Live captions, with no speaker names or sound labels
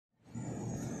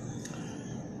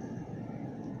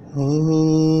हो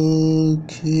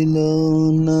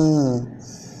खिलौना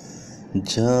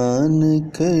जान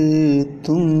कर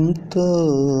तुम तो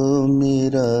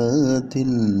मेरा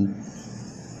दिल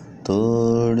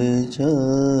तोड़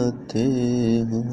जाते हो।